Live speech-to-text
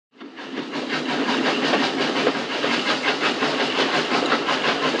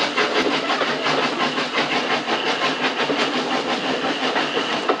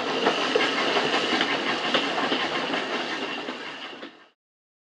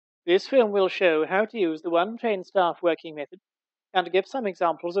This film will show how to use the one train staff working method and give some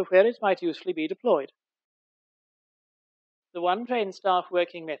examples of where it might usefully be deployed. The one train staff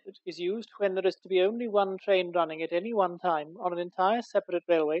working method is used when there is to be only one train running at any one time on an entire separate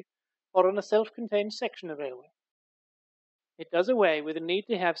railway or on a self-contained section of railway. It does away with the need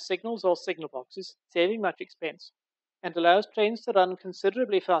to have signals or signal boxes, saving much expense, and allows trains to run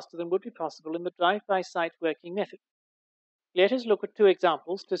considerably faster than would be possible in the drive-by-sight working method. Let us look at two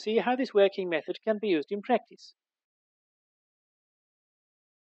examples to see how this working method can be used in practice.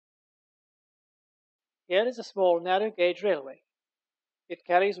 Here is a small narrow-gauge railway. It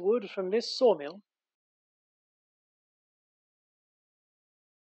carries wood from this sawmill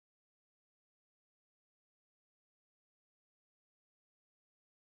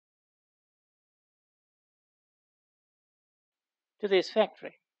to this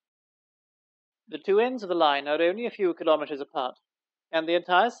factory. The two ends of the line are only a few kilometers apart, and the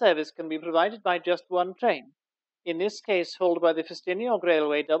entire service can be provided by just one train, in this case hauled by the Festiniog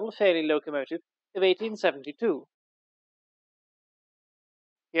Railway double fairey locomotive of 1872.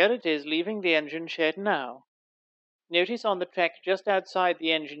 Here it is leaving the engine shed now. Notice on the track just outside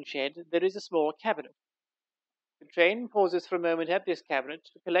the engine shed there is a small cabinet. The train pauses for a moment at this cabinet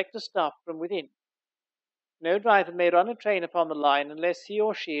to collect the stuff from within. No driver may run a train upon the line unless he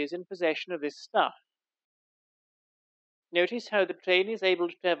or she is in possession of this stuff. Notice how the train is able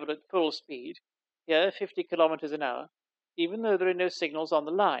to travel at full speed, here 50 kilometers an hour, even though there are no signals on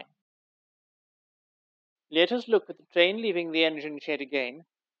the line. Let us look at the train leaving the engine shed again,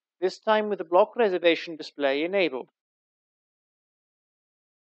 this time with the block reservation display enabled.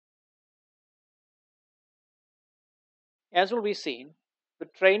 As will be seen, the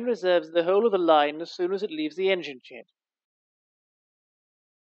train reserves the whole of the line as soon as it leaves the engine shed.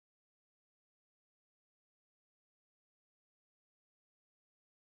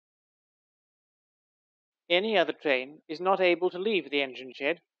 Any other train is not able to leave the engine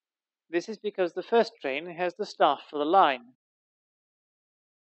shed. This is because the first train has the staff for the line.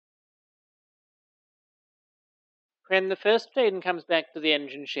 When the first train comes back to the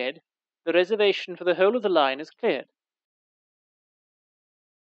engine shed, the reservation for the whole of the line is cleared.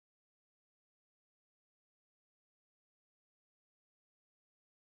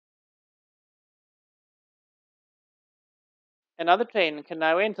 Another train can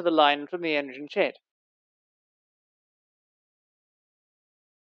now enter the line from the engine shed.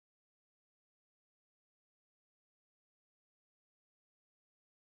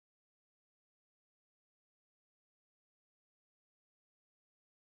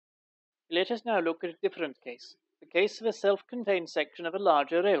 Let us now look at a different case, the case of a self-contained section of a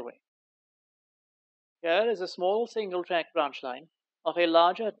larger railway. Here is a small single-track branch line of a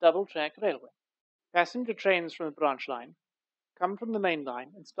larger double-track railway. Passenger trains from the branch line come from the main line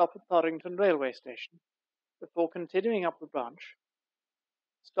and stop at Torrington railway station before continuing up the branch,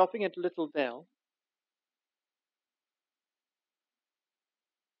 stopping at Little Dell,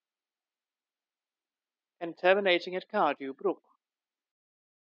 and terminating at Cardew Brook.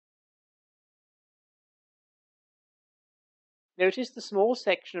 Notice the small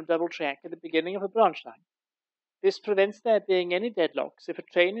section of double track at the beginning of a branch line. This prevents there being any deadlocks if a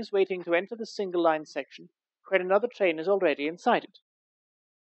train is waiting to enter the single line section when another train is already inside it.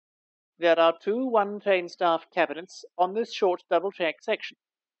 There are two one-train staff cabinets on this short double-track section.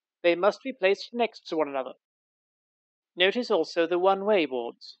 They must be placed next to one another. Notice also the one-way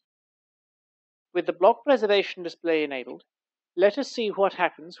boards. With the block reservation display enabled, let us see what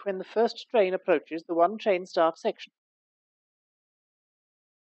happens when the first train approaches the one-train staff section.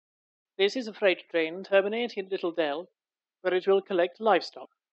 This is a freight train terminating at Little Dell, where it will collect livestock.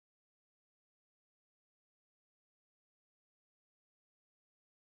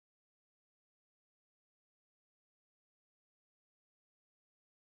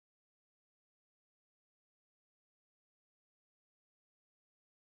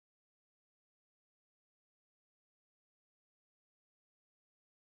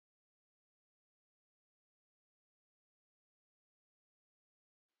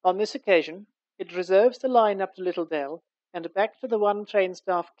 On this occasion, it reserves the line up to Little Dell and back to the one-train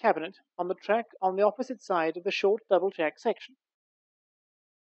staff cabinet on the track on the opposite side of the short double-track section.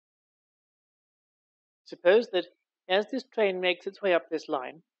 Suppose that, as this train makes its way up this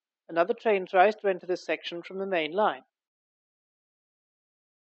line, another train tries to enter this section from the main line.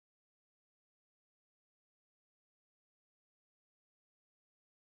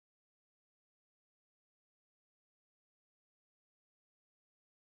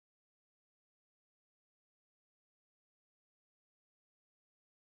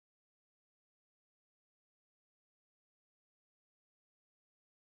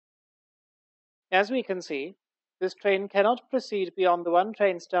 As we can see, this train cannot proceed beyond the one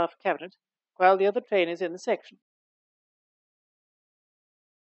train staff cabinet while the other train is in the section.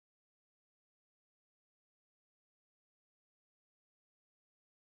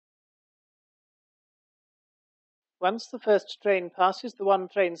 Once the first train passes the one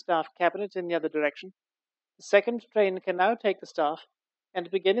train staff cabinet in the other direction, the second train can now take the staff and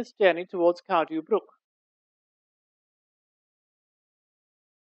begin its journey towards Cardew Brook.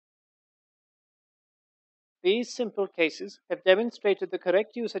 These simple cases have demonstrated the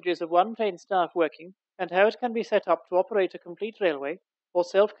correct usages of one train staff working and how it can be set up to operate a complete railway or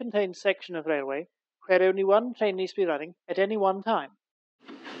self-contained section of railway where only one train needs to be running at any one time.